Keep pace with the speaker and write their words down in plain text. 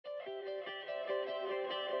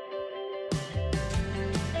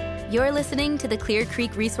You're listening to the Clear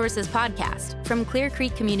Creek Resources Podcast from Clear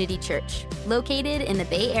Creek Community Church, located in the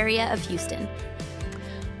Bay Area of Houston.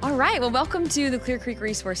 All right, well, welcome to the Clear Creek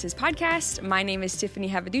Resources Podcast. My name is Tiffany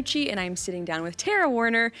Ravedutti, and I'm sitting down with Tara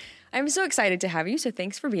Warner. I'm so excited to have you, so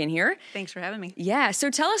thanks for being here. Thanks for having me. Yeah, so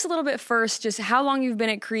tell us a little bit first, just how long you've been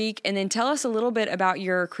at Creek, and then tell us a little bit about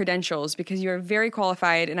your credentials, because you're very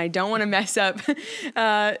qualified, and I don't want to mess up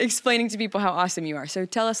explaining to people how awesome you are. So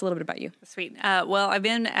tell us a little bit about you. Sweet. Well, I've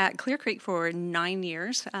been at Clear Creek for 9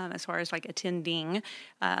 years as far as like attending.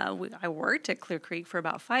 I worked at Clear Creek for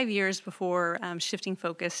about 5 years before shifting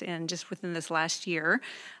focus, and just within this last year,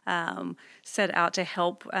 set out to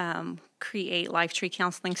help create LifeTree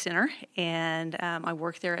Counseling Center, and I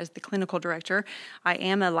work there as the clinical director. I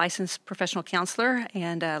am a licensed professional counselor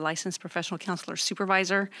and a licensed professional counselor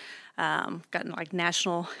supervisor. Gotten like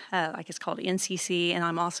national, like it's called NCC, and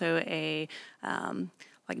I'm also a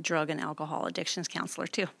like drug and alcohol addictions counselor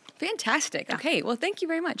too. Fantastic. Yeah. Okay, well, thank you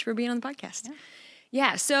very much for being on the podcast.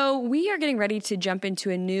 Yeah, so we are getting ready to jump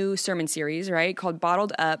into a new sermon series, right, called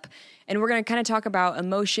Bottled Up, and we're going to kind of talk about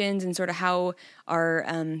emotions and sort of how our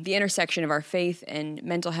the intersection of our faith and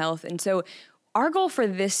mental health. And so our goal for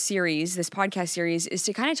this series, this podcast series, is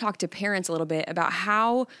to kind of talk to parents a little bit about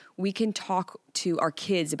how we can talk to our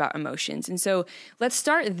kids about emotions. And so let's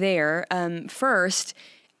start there. First,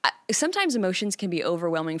 sometimes emotions can be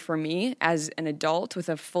overwhelming for me as an adult with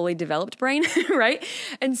a fully developed brain, right?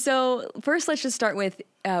 And so first, let's just start with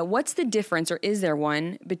what's the difference, or is there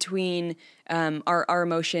one, between our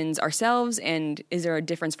emotions ourselves, and is there a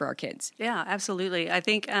difference for our kids? Yeah, absolutely. I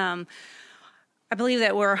think I believe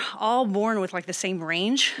that we're all born with like the same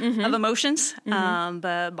range of emotions,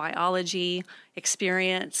 but biology,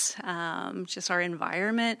 experience, just our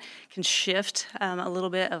environment can shift a little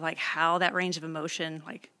bit of like how that range of emotion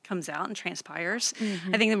like comes out and transpires.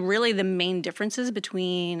 I think that really the main differences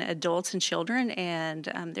between adults and children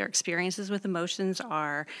and their experiences with emotions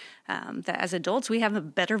are that as adults we have a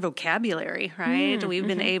better vocabulary, right? We've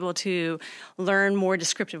been able to learn more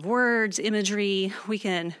descriptive words, imagery. We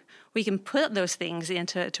can put those things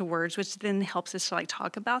into words, which then helps us to like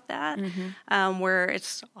talk about that, where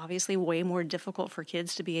it's obviously way more difficult for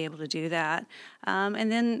kids to be able to do that.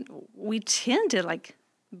 And then we tend to like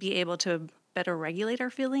be able to better regulate our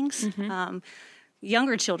feelings.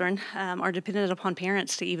 Younger children are dependent upon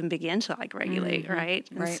parents to even begin to like regulate, right?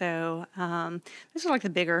 And so those are like the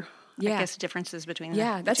bigger I guess differences between them.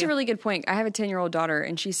 Yeah, that's a really good point. I have a 10-year-old daughter,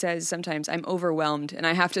 and she says sometimes I'm overwhelmed, and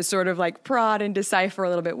I have to sort of like prod and decipher a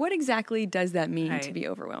little bit. What exactly does that mean to be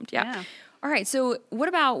overwhelmed? Yeah. All right, so what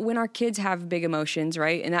about when our kids have big emotions,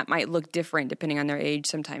 right? And that might look different depending on their age.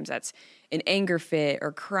 Sometimes that's an anger fit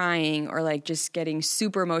or crying or like just getting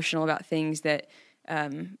super emotional about things that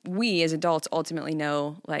we as adults ultimately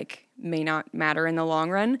know like may not matter in the long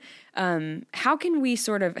run. How can we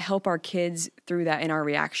sort of help our kids through that in our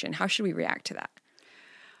reaction? How should we react to that?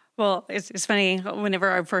 Well, it's funny. Whenever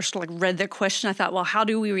I first like read the question, I thought, well, how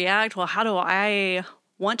do we react? Well, how do I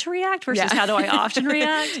want to react versus how do I often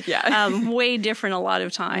react? Way different a lot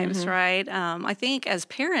of times, right? I think as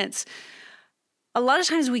parents, a lot of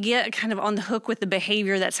times we get kind of on the hook with the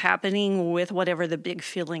behavior that's happening with whatever the big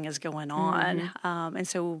feeling is going on. And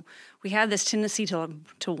so we have this tendency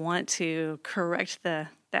to want to correct the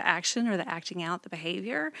action or the acting out the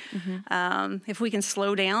behavior. If we can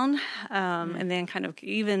slow down and then kind of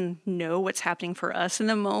even know what's happening for us in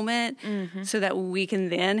the moment so that we can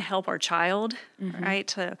then help our child, right,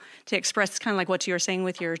 to express kind of like what you were saying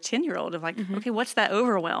with your 10-year-old of like, okay, what's that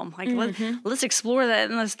overwhelm? Like, let's explore that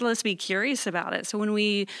and let's be curious about it. So when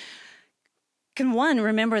we can, one,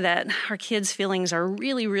 remember that our kids' feelings are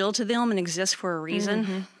really real to them and exist for a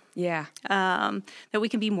reason. That we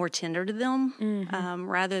can be more tender to them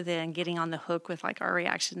rather than getting on the hook with like our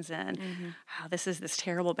reactions and this is this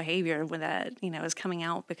terrible behavior when that is coming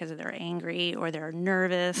out because they're angry or they're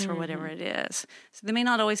nervous or whatever it is. So they may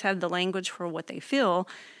not always have the language for what they feel.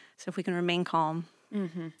 So if we can remain calm,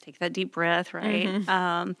 take that deep breath,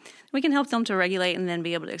 right? We can help them to regulate and then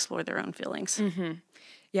be able to explore their own feelings.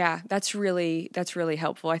 Yeah, that's really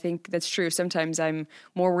helpful. I think that's true. Sometimes I'm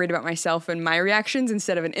more worried about myself and my reactions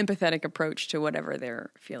instead of an empathetic approach to whatever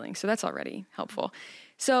they're feeling. So that's already helpful.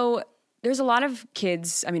 So there's a lot of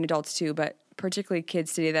kids, I mean adults too, but particularly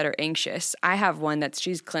kids today that are anxious. I have one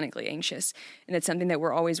she's clinically anxious, and it's something that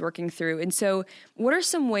we're always working through. And so what are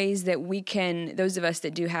some ways that we can, those of us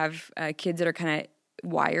that do have kids that are kind of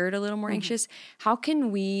wired a little more anxious, how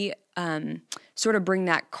can we sort of bring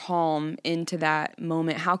that calm into that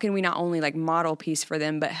moment? How can we not only like model peace for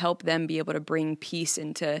them, but help them be able to bring peace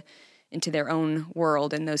into their own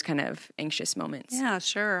world in those kind of anxious moments? Yeah,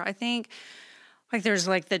 sure. I think like there's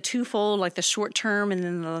like the twofold, like the short term and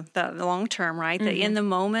then the long term, right? The in the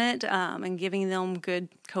moment, and giving them good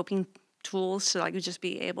coping tools to like just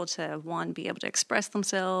be able to be able to express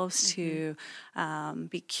themselves, to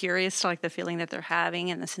be curious to like the feeling that they're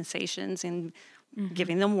having and the sensations, and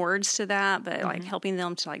giving them words to that, but like helping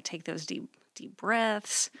them to like take those deep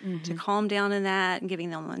breaths to calm down in that, and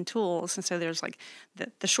giving them tools. And so there's like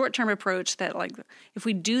the short-term approach that like if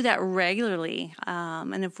we do that regularly,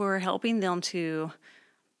 and if we're helping them to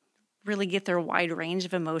really get their wide range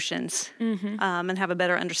of emotions, and have a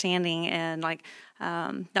better understanding, and like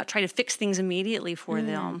not try to fix things immediately for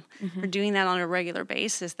them, we're doing that on a regular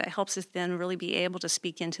basis, that helps us then really be able to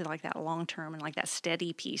speak into like that long-term and like that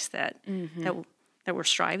steady piece that we're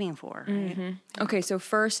striving for. Right? Okay, so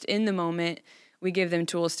first, in the moment, we give them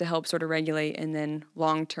tools to help sort of regulate, and then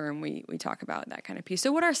long term, we talk about that kind of piece.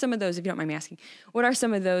 So what are some of those, if you don't mind me asking, what are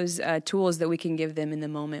some of those tools that we can give them in the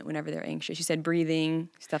moment whenever they're anxious? You said breathing,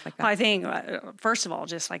 stuff like that. Well, I think, first of all,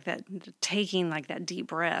 just like that, taking like that deep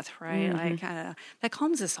breath, right? Like that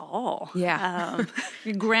calms us all. Yeah.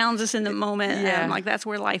 It grounds us in the moment. Yeah. Like that's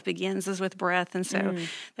where life begins, is with breath. And so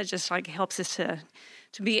that just like helps us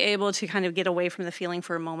to be able to kind of get away from the feeling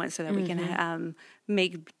for a moment, so that we can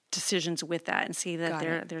make decisions with that and see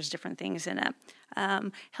that there's different things in it.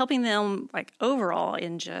 Helping them like overall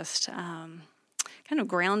in just kind of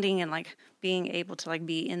grounding and like being able to like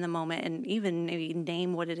be in the moment, and even maybe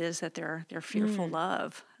name what it is that they're fearful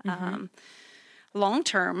of. Long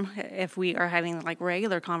term, if we are having like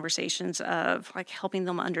regular conversations of like helping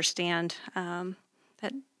them understand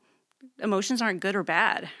that emotions aren't good or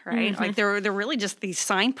bad, right? Like they're really just these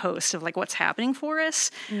signposts of like what's happening for us,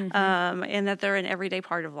 and that they're an everyday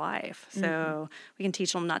part of life. So we can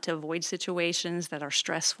teach them not to avoid situations that are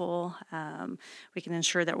stressful. We can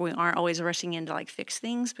ensure that we aren't always rushing in to like fix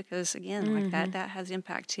things, because again, like that has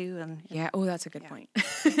impact too. And that's a good point.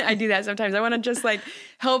 I do that sometimes. I want to just like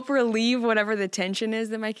help relieve whatever the tension is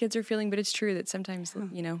that my kids are feeling, but it's true that sometimes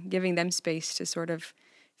giving them space to sort of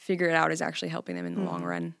figure it out is actually helping them in the long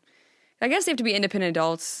run. I guess they have to be independent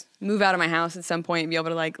adults, move out of my house at some point, and be able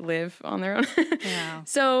to like live on their own.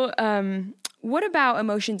 So what about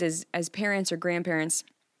emotions as parents or grandparents?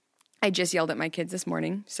 I just yelled at my kids this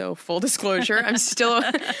morning, so full disclosure, I'm still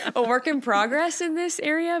a work in progress in this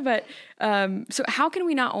area. But so how can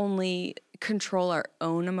we not only control our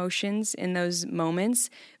own emotions in those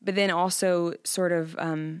moments, but then also sort of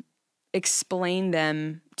explain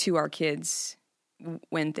them to our kids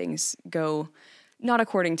when things go not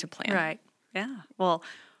according to plan? Right. Yeah. Well,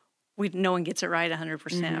 no one gets it right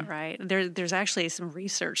 100%, right? There's actually some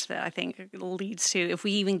research that I think leads to, if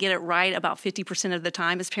we even get it right about 50% of the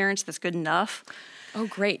time as parents, that's good enough. Oh,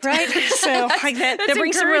 great. Right? So like that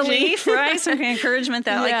brings some relief, right? Some encouragement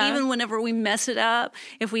that like even whenever we mess it up,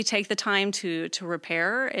 if we take the time to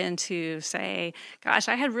repair and to say, gosh,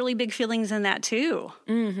 I had really big feelings in that too.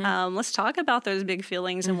 Let's talk about those big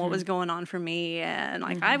feelings and what was going on for me. And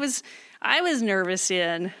like I was nervous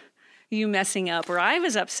in you messing up, or I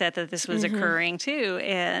was upset that this was occurring too.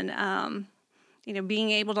 And,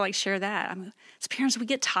 being able to like share that. As parents, we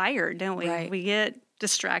get tired, don't we? Right. We get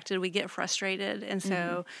distracted, we get frustrated. And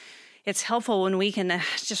so it's helpful when we can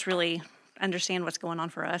just really understand what's going on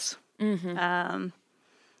for us. When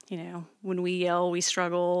we yell, we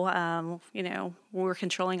struggle, we're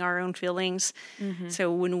controlling our own feelings.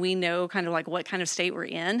 So when we know kind of like what kind of state we're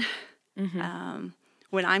in,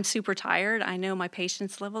 when I'm super tired, I know my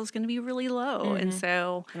patience level is going to be really low. And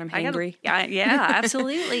so I'm hangry.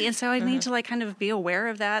 Absolutely. And so I need to like kind of be aware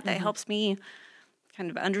of that. That helps me kind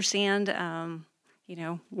of understand,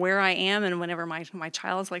 where I am, and whenever my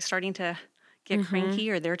child's like starting to get cranky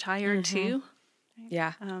or they're tired too.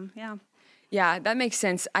 Yeah. Yeah, that makes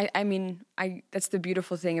sense. I mean, that's the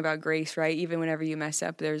beautiful thing about grace, right? Even whenever you mess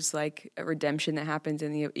up, there's like a redemption that happens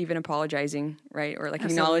in even apologizing, right? Or like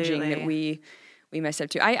acknowledging that we messed up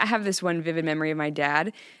too. I have this one vivid memory of my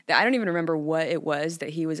dad that I don't even remember what it was that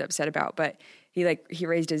he was upset about, but he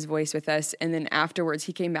raised his voice with us, and then afterwards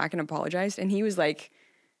he came back and apologized, and he was like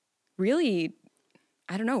really,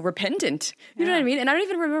 I don't know, repentant. You know what I mean? And I don't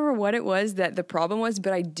even remember what it was that the problem was,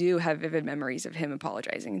 but I do have vivid memories of him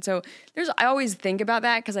apologizing. And so I always think about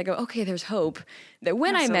that, because I go, okay, there's hope that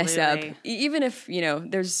when I mess up, even if,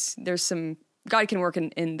 there's some, God can work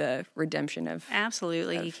in the redemption of.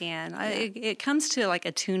 Absolutely, He can. It comes to like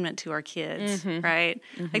attunement to our kids, right?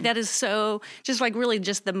 Like that is so just like really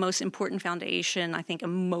just the most important foundation, I think,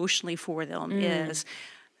 emotionally for them is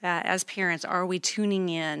that as parents, are we tuning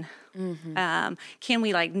in? Can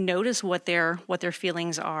we like notice what their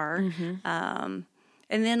feelings are?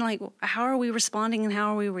 and then like, how are we responding and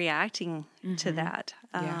how are we reacting to that?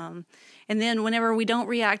 And then whenever we don't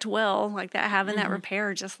react well, like that, having that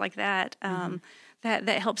repair just like that, that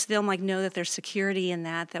helps them like know that there's security in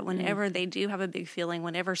that whenever they do have a big feeling,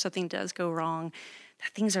 whenever something does go wrong,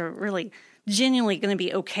 that things are really genuinely going to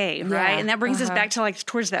be okay, right? And that brings us back to like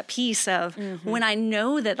towards that piece of when I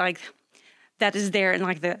know that like that is there, and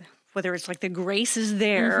like whether it's like the grace is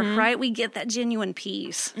there, right? We get that genuine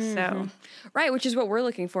peace. So, right, which is what we're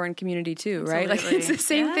looking for in community too, right? Absolutely. Like it's the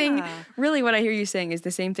same thing. Really, what I hear you saying is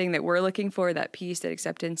the same thing that we're looking for: that peace, that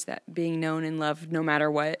acceptance, that being known and loved no matter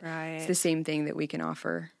what. Right. It's the same thing that we can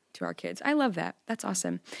offer to our kids. I love that. That's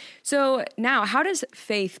awesome. So now, how does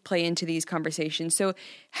faith play into these conversations? So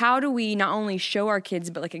how do we not only show our kids,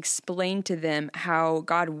 but like explain to them how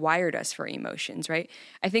God wired us for emotions, right?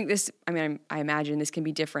 I think this, I mean, I imagine this can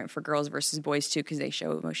be different for girls versus boys too, because they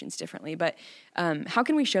show emotions differently. But how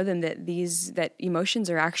can we show them that that emotions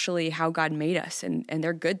are actually how God made us, and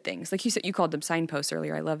they're good things? Like you said, you called them signposts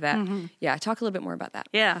earlier. I love that. Yeah. Talk a little bit more about that.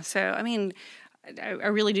 Yeah. So, I mean, I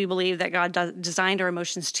really do believe that God designed our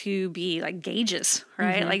emotions to be like gauges,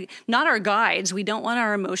 right? Like not our guides. We don't want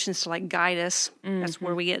our emotions to like guide us. That's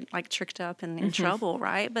where we get like tricked up and in trouble,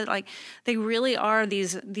 right? But like they really are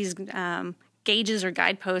these gauges or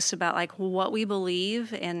guideposts about like what we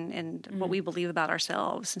believe and what we believe about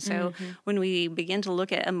ourselves. And so when we begin to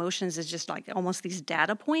look at emotions as just like almost these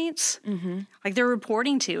data points, like they're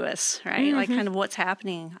reporting to us, right? Like kind of what's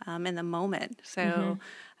happening in the moment. So,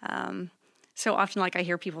 so often, like I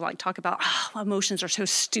hear people like talk about emotions are so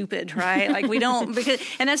stupid, right? Like we don't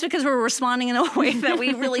and that's because we're responding in a way that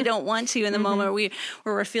we really don't want to in the moment where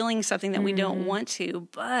we're feeling something that we don't want to.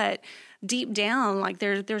 But deep down, like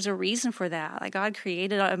there's a reason for that. Like God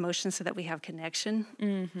created our emotions so that we have connection,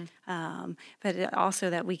 but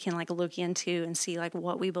also that we can like look into and see like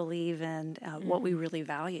what we believe and what we really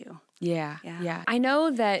value. Yeah. I know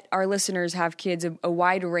that our listeners have kids a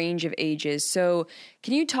wide range of ages. So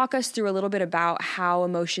can you talk us through a little bit about how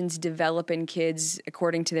emotions develop in kids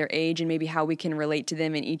according to their age and maybe how we can relate to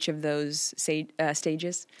them in each of those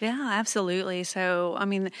stages? Yeah, absolutely. So, I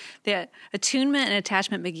mean, the attunement and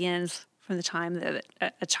attachment begins from the time that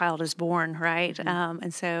a child is born, right?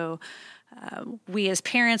 And so we as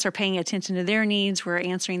parents are paying attention to their needs. We're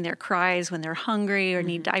answering their cries when they're hungry or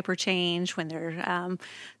need diaper change, when they're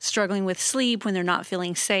struggling with sleep, when they're not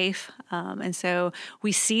feeling safe. And so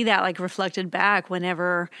we see that like reflected back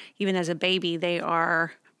whenever, even as a baby, they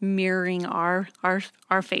are mirroring our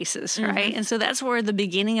faces, right? And so that's where the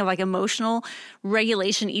beginning of like emotional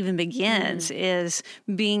regulation even begins, is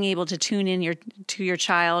being able to tune in to your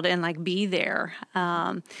child and like be there.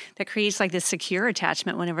 That creates like this secure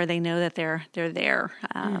attachment whenever they know that they're there,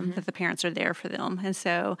 that the parents are there for them. And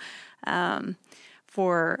so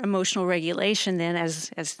for emotional regulation, then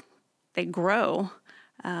as they grow,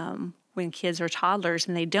 when kids are toddlers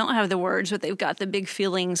and they don't have the words, but they've got the big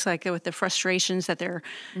feelings, like with the frustrations that their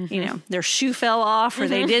shoe fell off or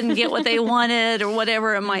they didn't get what they wanted or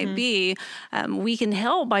whatever it might be, we can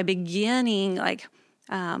help by beginning like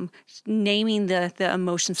naming the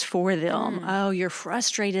emotions for them. Oh, you're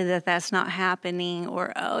frustrated that that's not happening,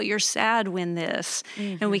 or oh, you're sad when this,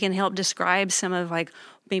 and we can help describe some of like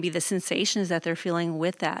maybe the sensations that they're feeling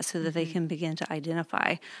with that, so that they can begin to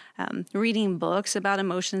identify. Reading books about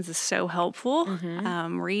emotions is so helpful.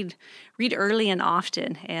 Read early and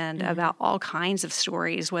often, and about all kinds of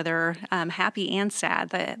stories, whether happy and sad.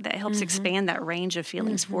 That helps expand that range of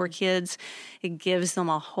feelings for kids. It gives them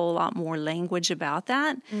a whole lot more language about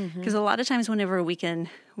that, because a lot of times whenever we can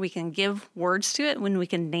give words to it, when we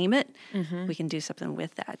can name it, we can do something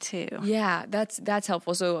with that too. Yeah, that's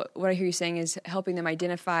helpful. So what I hear you saying is helping them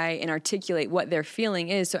identify and articulate what their feeling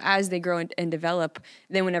is. So as they grow and develop,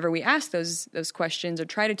 then whenever we ask those questions or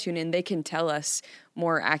try to tune in, they can tell us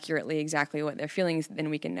more accurately exactly what they're feeling, then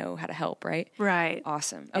we can know how to help, right? Right.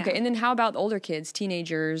 Awesome. Okay, and then how about older kids,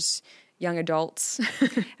 teenagers, young adults?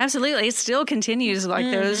 Absolutely. It still continues like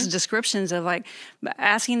those descriptions of like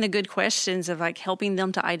asking the good questions of like helping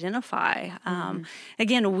them to identify.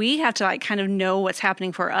 Again, we have to like kind of know what's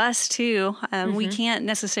happening for us too. We can't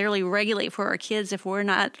necessarily regulate for our kids if we're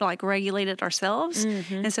not like regulated ourselves.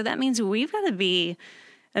 And so that means we've got to be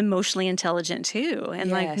emotionally intelligent too, and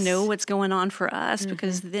like know what's going on for us,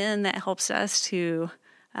 because then that helps us to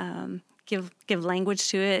give language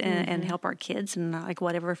to it and help our kids and like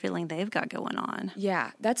whatever feeling they've got going on.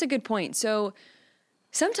 Yeah, that's a good point. So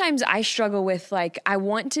sometimes I struggle with like, I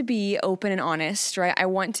want to be open and honest, right? I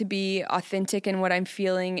want to be authentic in what I'm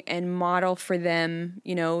feeling and model for them,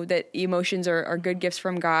 that emotions are good gifts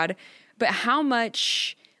from God. But how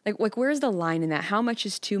much like where's the line in that? How much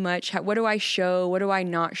is too much? What do I show? What do I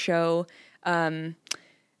not show?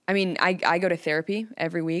 I mean, I go to therapy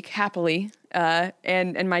every week, happily.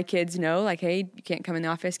 And my kids know, like, hey, you can't come in the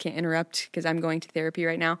office, can't interrupt because I'm going to therapy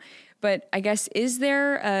right now. But I guess, is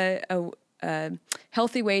there a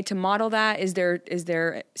healthy way to model that? Is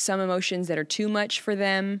there some emotions that are too much for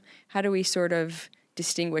them? How do we sort of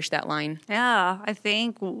distinguish that line? Yeah, I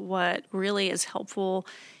think what really is helpful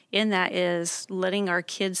in that is letting our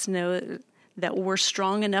kids know that we're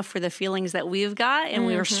strong enough for the feelings that we've got, and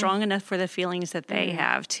we are strong enough for the feelings that they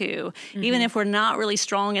have too. Even if we're not really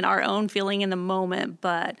strong in our own feeling in the moment,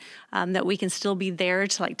 but that we can still be there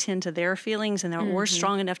to like tend to their feelings, and that we're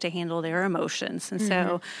strong enough to handle their emotions. And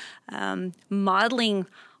so modeling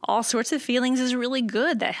all sorts of feelings is really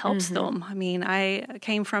good. That helps them. I mean, I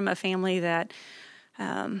came from a family that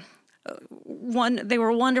they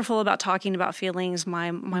were wonderful about talking about feelings.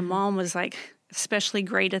 My mom was like especially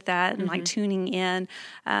great at that and like tuning in.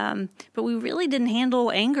 But we really didn't handle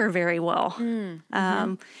anger very well. In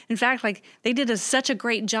fact, like they did such a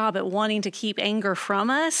great job at wanting to keep anger from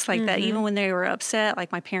us, like that even when they were upset,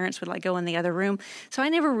 like my parents would like go in the other room. So I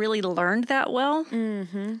never really learned that well.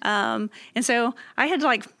 And so I had to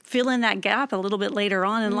like fill in that gap a little bit later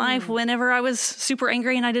on in life whenever I was super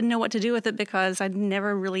angry and I didn't know what to do with it, because I'd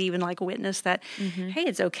never really even like witnessed that, hey,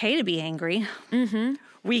 it's okay to be angry.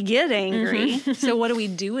 We get angry. So what do we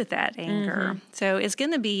do with that anger? So it's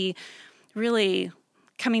going to be really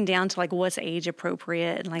coming down to like what's age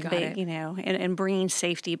appropriate and like, you know, and bringing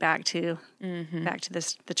safety back to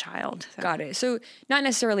the child. So. Got it. So not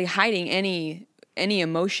necessarily hiding any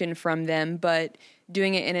emotion from them, but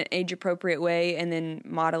doing it in an age appropriate way, and then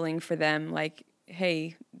modeling for them like,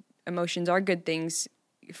 hey, emotions are good things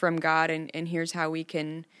from God, and here's how we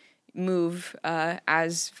can move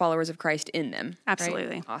as followers of Christ in them.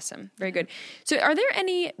 Absolutely. Right? Awesome. Very good. So are there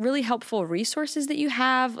any really helpful resources that you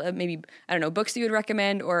have? Maybe, I don't know, books that you would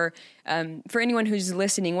recommend, or for anyone who's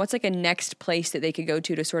listening, what's like a next place that they could go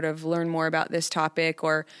to sort of learn more about this topic,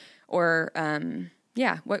 or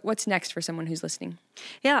what's next for someone who's listening?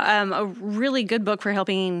 Yeah, a really good book for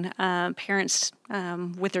helping parents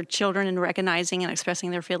with their children and recognizing and expressing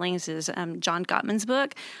their feelings is John Gottman's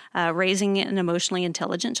book, Raising an Emotionally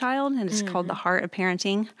Intelligent Child, and it's called The Heart of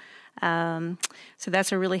Parenting. So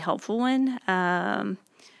that's a really helpful one.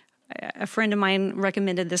 A friend of mine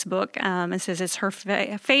recommended this book and says it's her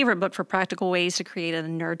favorite book for practical ways to create a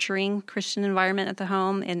nurturing Christian environment at the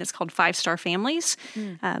home, and it's called 5-Star Families,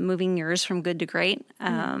 Moving Yours from Good to Great.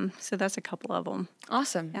 So that's a couple of them.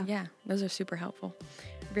 Awesome. Yeah, those are super helpful.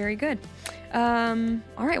 Very good. All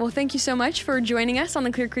right. Well, thank you so much for joining us on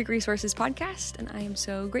the Clear Creek Resources podcast, and I am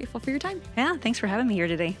so grateful for your time. Yeah, thanks for having me here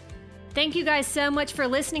today. Thank you guys so much for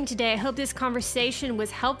listening today. I hope this conversation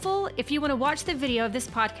was helpful. If you want to watch the video of this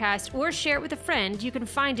podcast or share it with a friend, you can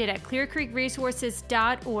find it at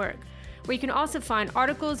clearcreekresources.org, where you can also find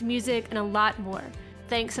articles, music, and a lot more.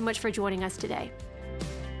 Thanks so much for joining us today.